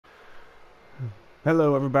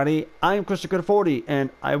Hello everybody, I'm Tropico,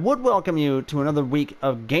 and I would welcome you to another week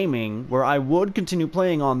of gaming where I would continue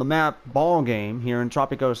playing on the map Ballgame here in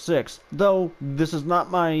Tropico 6, though this is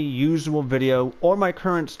not my usual video or my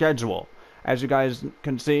current schedule. As you guys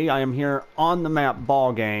can see, I am here on the map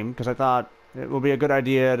Ballgame because I thought it would be a good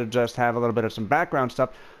idea to just have a little bit of some background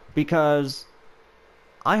stuff because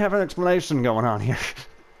I have an explanation going on here.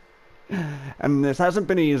 And this hasn't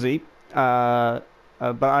been easy.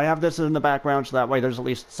 But I have this in the background so that way there's at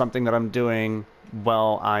least something that I'm doing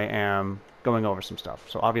while I am going over some stuff.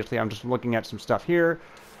 So obviously I'm just looking at some stuff here.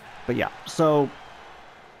 But yeah, so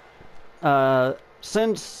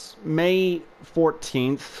since May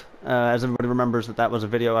 14th, as everybody remembers that was a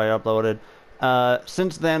video I uploaded,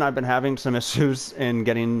 since then I've been having some issues in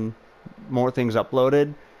getting more things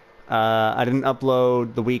uploaded. I didn't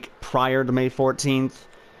upload the week prior to May 14th.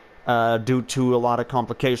 Due to a lot of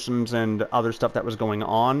complications and other stuff that was going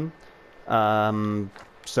on.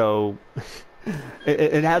 So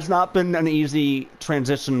it has not been an easy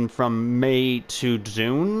transition from May to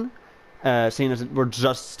June. Seeing as we're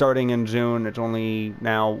just starting in June, it's only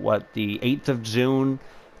now, what, the 8th of June?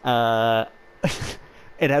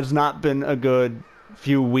 It has not been a good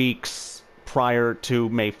few weeks prior to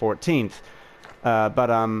May 14th.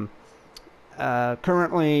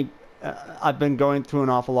 Currently, I've been going through an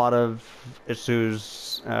awful lot of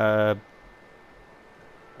issues,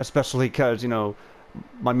 especially because, you know,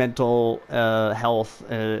 my mental health,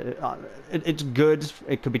 it's good.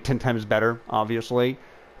 It could be 10 times better, obviously.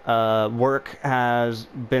 Work has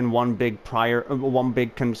been one big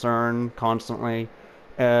concern constantly,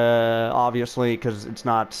 obviously, because it's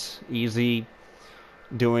not easy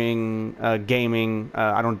doing gaming.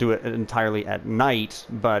 I don't do it entirely at night,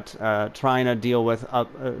 but trying to deal with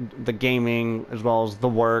the gaming as well as the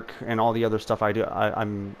work and all the other stuff I do.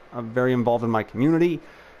 I'm very involved in my community,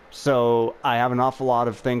 so I have an awful lot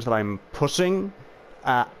of things that I'm pushing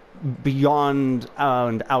beyond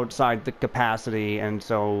and outside the capacity, and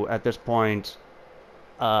so at this point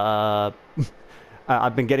I've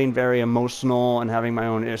been getting very emotional and having my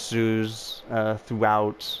own issues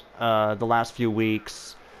throughout the last few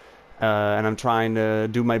weeks, and I'm trying to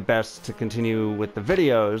do my best to continue with the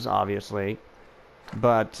videos, obviously.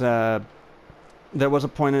 But there were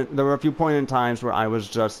a few points in times where I was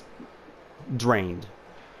just drained,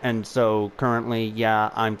 and so currently,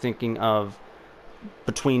 yeah, I'm thinking of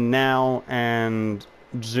between now and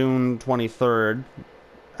June 23rd,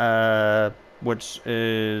 which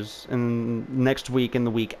is in next week and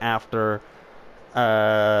the week after.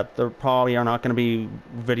 There probably are not going to be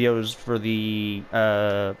videos for the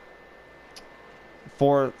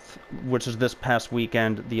 4th, which is this past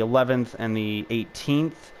weekend, the 11th and the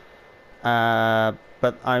 18th.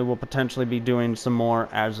 But I will potentially be doing some more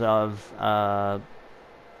as of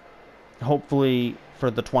hopefully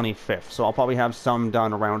for the 25th. So I'll probably have some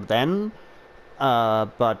done around then.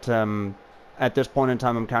 But at this point in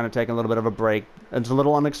time, I'm kind of taking a little bit of a break. It's a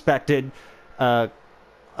little unexpected.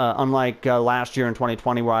 Unlike last year in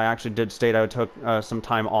 2020, where I actually did state I took some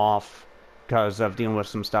time off because of dealing with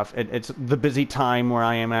some stuff. It's the busy time where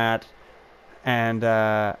I am at, and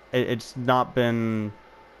it's not been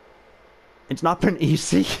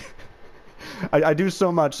easy. I do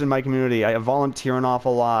so much in my community. I volunteer an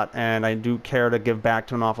awful lot, and I do care to give back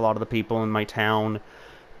to an awful lot of the people in my town.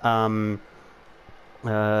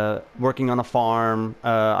 Working on a farm,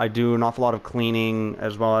 I do an awful lot of cleaning,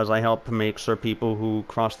 as well as I help to make sure people who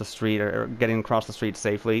cross the street are getting across the street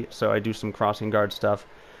safely. So I do some crossing guard stuff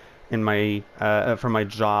in my for my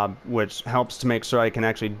job, which helps to make sure I can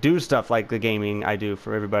actually do stuff like the gaming I do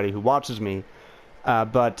for everybody who watches me.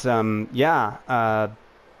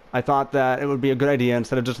 I thought that it would be a good idea,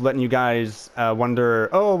 instead of just letting you guys wonder,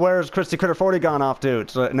 oh, where's Tropico gone off to?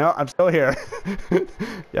 So, no, I'm still here.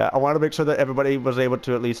 Yeah, I wanted to make sure that everybody was able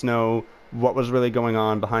to at least know what was really going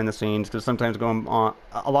on behind the scenes, because sometimes a lot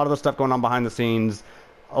of the stuff going on behind the scenes,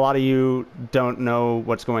 a lot of you don't know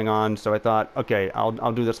what's going on, so I thought, okay,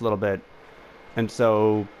 I'll do this a little bit. And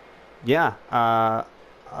so, yeah,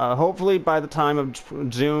 hopefully by the time of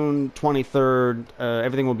June 23rd,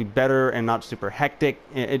 everything will be better and not super hectic.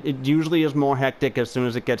 It usually is more hectic as soon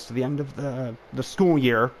as it gets to the end of the school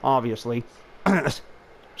year, obviously. Excuse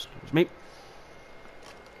me.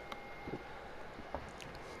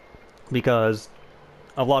 Because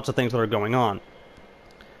of lots of things that are going on.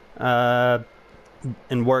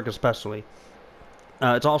 In work especially.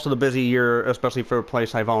 It's also the busy year, especially for a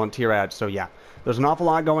place I volunteer at, so yeah. There's an awful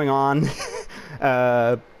lot going on.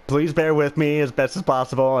 Please bear with me as best as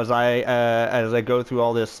possible as I go through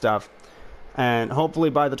all this stuff, and hopefully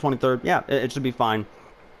by the 23rd, yeah, it should be fine.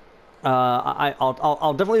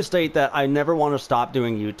 I'll definitely state that I never want to stop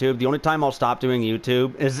doing YouTube. The only time I'll stop doing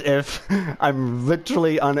YouTube is if I'm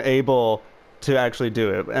literally unable to actually do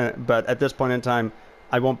it. But at this point in time,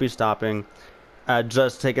 I won't be stopping.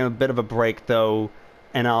 Just taking a bit of a break, though,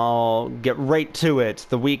 and I'll get right to it.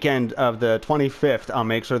 The weekend of the 25th, I'll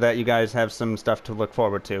make sure that you guys have some stuff to look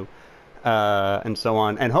forward to. And so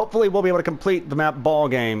on. And hopefully we'll be able to complete the map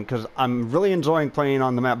Ballgame, because I'm really enjoying playing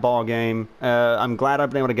on the map Ballgame. I'm glad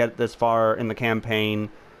I've been able to get this far in the campaign,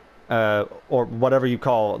 or whatever you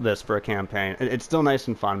call this for a campaign. It's still nice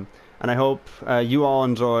and fun. And I hope you all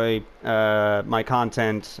enjoy my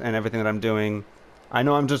content and everything that I'm doing. I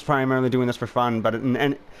know I'm just primarily doing this for fun, but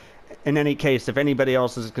in any case, if anybody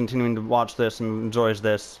else is continuing to watch this and enjoys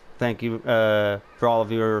this, thank you for all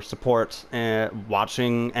of your support and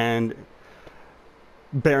watching and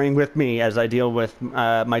bearing with me as I deal with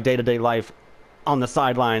my day-to-day life on the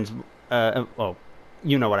sidelines. Well,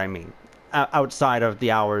 you know what I mean. Outside of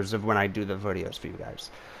the hours of when I do the videos for you guys.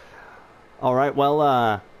 Alright,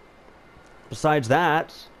 well, besides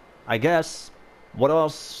that, I guess, what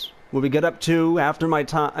else will we get up to after my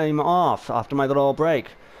time off, after my little break?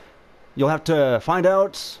 You'll have to find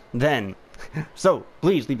out then. So,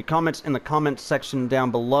 please leave your comments in the comments section down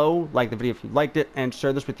below, like the video if you liked it, and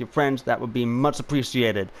share this with your friends. That would be much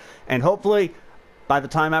appreciated. And hopefully, by the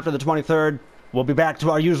time after the 23rd, we'll be back to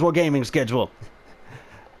our usual gaming schedule.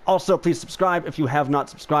 Also, please subscribe if you have not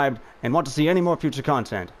subscribed and want to see any more future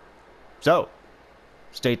content. So,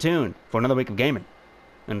 stay tuned for another week of gaming.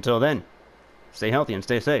 Until then, stay healthy and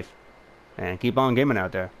stay safe. And keep on gaming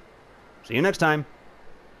out there. See you next time.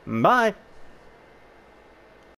 Bye!